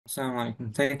Assalamu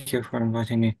alaikum. Thank you for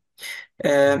inviting me.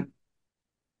 Um,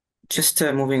 just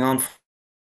moving on,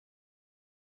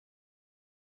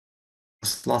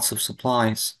 lots of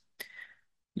supplies.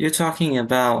 You're talking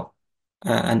about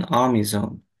an army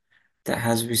zone that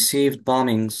has received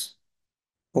bombings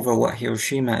over what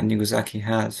Hiroshima and Nagasaki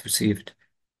has received.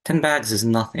 10 bags is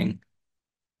nothing.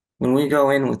 When we go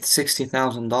in with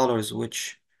 $60,000,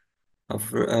 which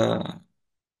of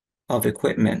of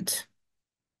equipment,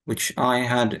 which I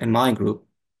had in my group,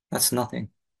 that's nothing.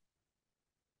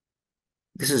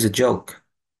 This is a joke.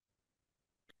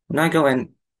 When I go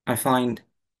in, I find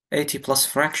 80 plus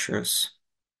fractures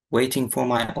waiting for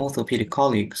my orthopedic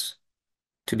colleagues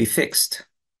to be fixed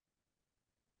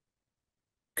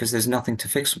because there's nothing to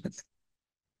fix with.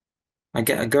 I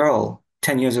get a girl,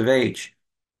 10 years of age,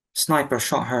 sniper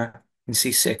shot her in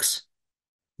C6,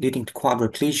 leading to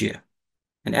quadriplegia,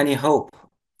 and any hope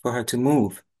for her to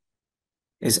move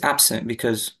is absent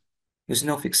because there's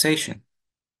no fixation.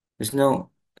 There's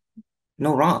no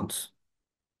rods.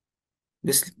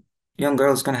 This young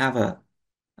girl is going to have a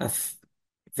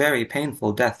very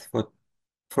painful death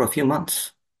for a few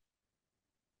months.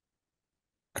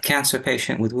 A cancer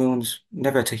patient with wounds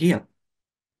never to heal.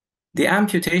 The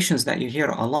amputations that you hear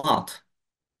a lot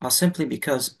are simply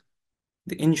because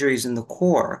the injuries in the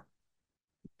core,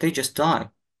 they just die.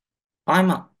 I'm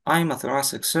a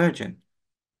thoracic surgeon.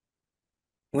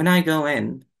 When I go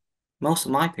in, most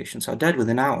of my patients are dead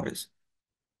within hours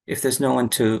if there's no one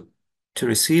to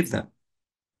receive them.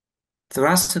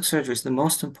 Thoracic surgery is the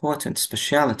most important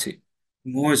specialty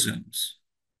in war zones.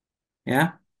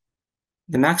 Yeah?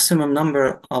 The maximum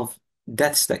number of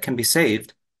deaths that can be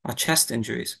saved are chest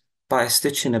injuries by a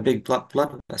stitch in a big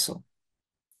blood vessel.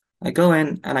 I go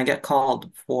in and I get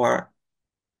called for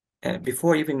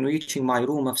before even reaching my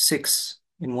room of six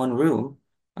in one room,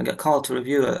 I got called to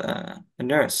review a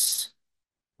nurse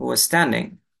who was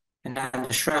standing and had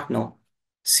a shrapnel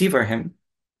sever him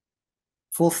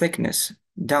full thickness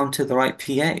down to the right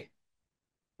PA,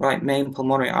 right main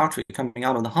pulmonary artery coming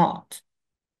out of the heart.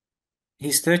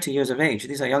 He's 30 years of age.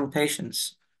 These are young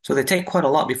patients. So they take quite a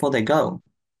lot before they go.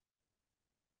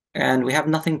 And we have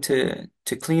nothing to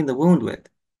clean the wound with.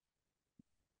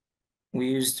 We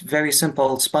used very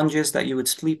simple sponges that you would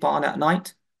sleep on at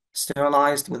night,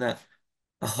 sterilized with a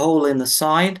hole in the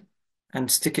side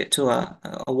and stick it to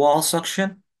a wall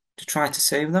suction to try to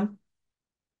save them.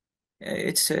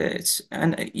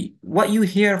 What you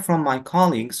hear from my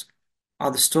colleagues are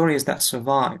the stories that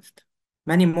survived.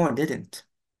 Many more didn't.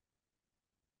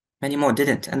 Many more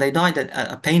didn't, and they died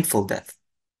a painful death,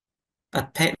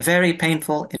 very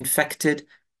painful, infected,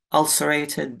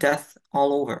 ulcerated death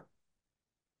all over.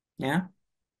 Yeah.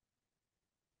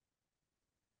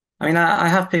 I mean, I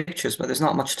have pictures, but there's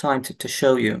not much time to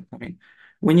show you. I mean,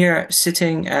 when you're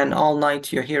sitting and all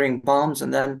night you're hearing bombs,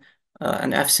 and then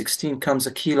an F-16 comes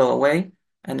a kilo away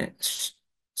and it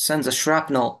sends a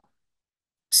shrapnel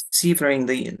severing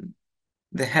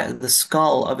the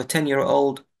skull of a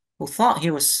 10-year-old who thought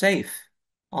he was safe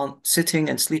on sitting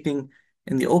and sleeping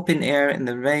in the open air in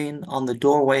the rain on the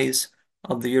doorways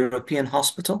of the European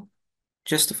hospital,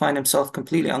 just to find himself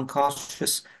completely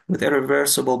unconscious with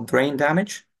irreversible brain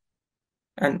damage.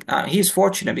 And he's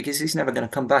fortunate because he's never going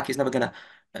to come back. He's never going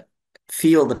to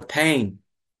feel the pain.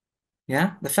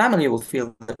 Yeah, the family will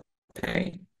feel the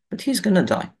pain, but he's going to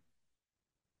die,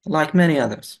 like many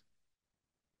others.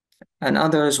 And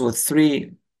others with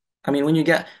three. I mean, when you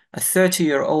get a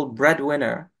 30-year-old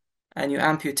breadwinner and you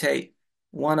amputate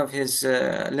one of his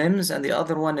limbs and the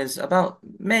other one is about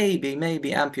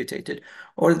maybe amputated,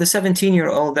 or the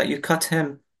 17-year-old that you cut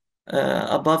him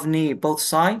above knee both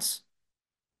sides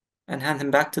and hand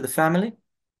him back to the family,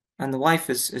 and the wife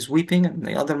is weeping, and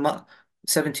the other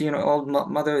 17-year-old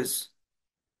mother is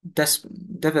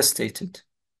devastated.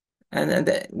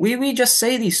 And we just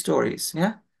say these stories,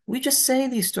 yeah? We just say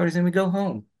these stories and we go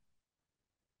home.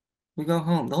 We go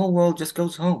home. The whole world just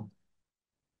goes home.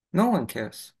 No one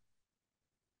cares.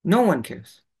 No one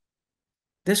cares.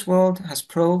 This world has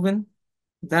proven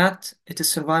that it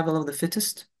is survival of the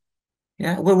fittest.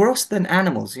 Yeah, we're worse than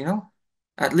animals, you know?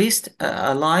 At least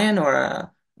a lion or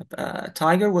a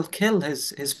tiger will kill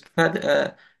his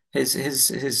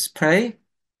prey.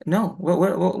 No,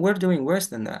 we're doing worse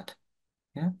than that.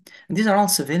 Yeah, and these are all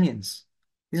civilians.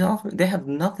 They have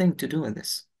nothing to do with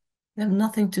this. They have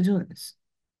nothing to do with this.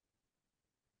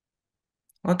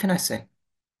 What can I say?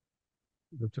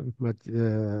 Dr. Ahmed,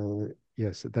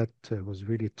 yes, that was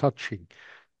really touching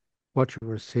what you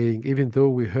were saying, even though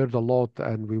we heard a lot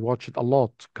and we watched a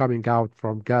lot coming out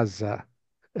from Gaza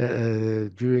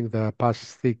during the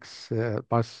past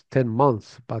 10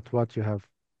 months. But what you have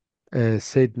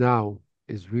said now,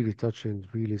 is really touching,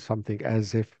 really something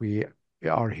as if we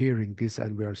are hearing this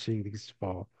and we are seeing this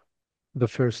for the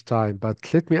first time.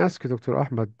 But let me ask you, Dr.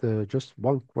 Ahmed, just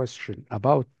one question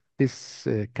about this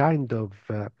kind of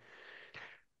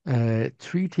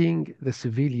treating the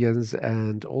civilians.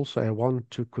 And also, I want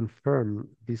to confirm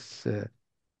this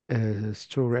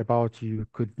story about you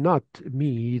could not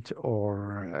meet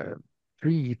or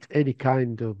treat any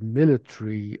kind of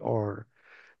military or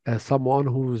someone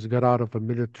who's got out of a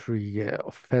military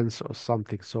offense or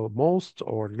something. So most,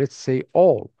 or let's say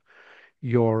all,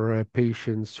 your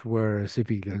patients were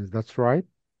civilians. That's right?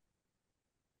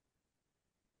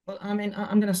 Well, I mean,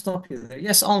 I'm going to stop you there.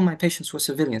 Yes, all my patients were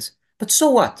civilians. But so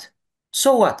what?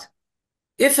 So what?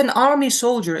 If an army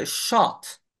soldier is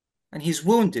shot and he's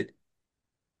wounded,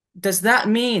 does that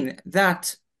mean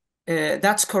that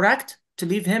that's correct to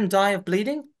leave him die of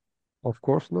bleeding? Of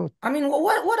course not. I mean,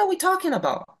 what are we talking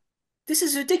about? This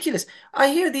is ridiculous. I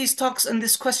hear these talks and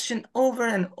this question over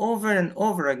and over and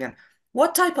over again.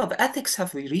 What type of ethics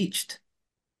have we reached?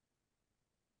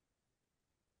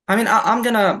 I mean, I'm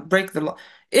gonna break the law.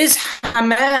 Is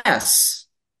Hamas,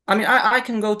 I mean, I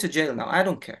can go to jail now. I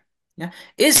don't care. Yeah.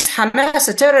 Is Hamas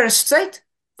a terrorist state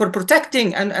for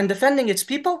protecting and defending its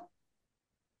people?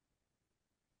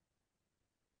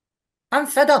 I'm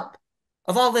fed up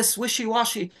of all this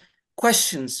wishy-washy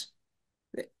questions.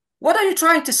 What are you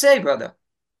trying to say, brother?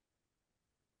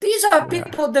 These are Yeah.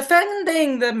 people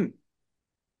defending them.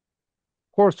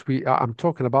 Of course, I'm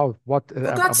talking about what For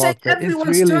God's sake, about the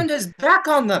everyone's turned Israeli, his back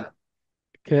on them.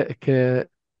 ca- ca-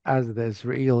 as the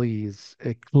Israelis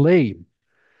claim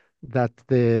that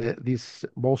these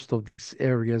most of these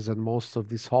areas and most of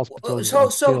these hospitals are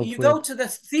So filled you with. go to the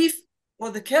thief or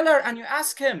the killer and you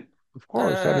ask him Of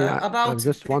course, I mean, I about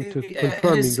just want to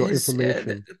confirming your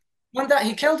information. the one that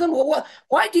he killed him.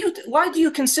 Why do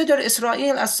you consider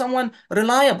Israel as someone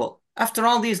reliable after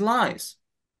all these lies?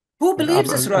 Who And I'm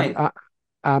believes I'm I'm, Israel?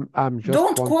 I- I'm just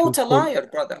Don't want to quote a liar,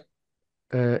 brother.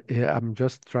 yeah, I'm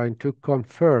just trying to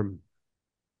confirm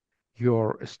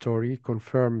your story,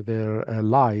 confirm their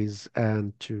lies,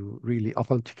 and to really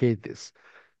authenticate this.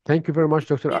 Thank you very much,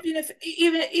 Dr.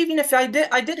 Even if I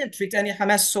didn't treat any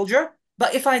Hamas soldier,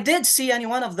 but if I did see any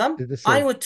one of them, The I same. would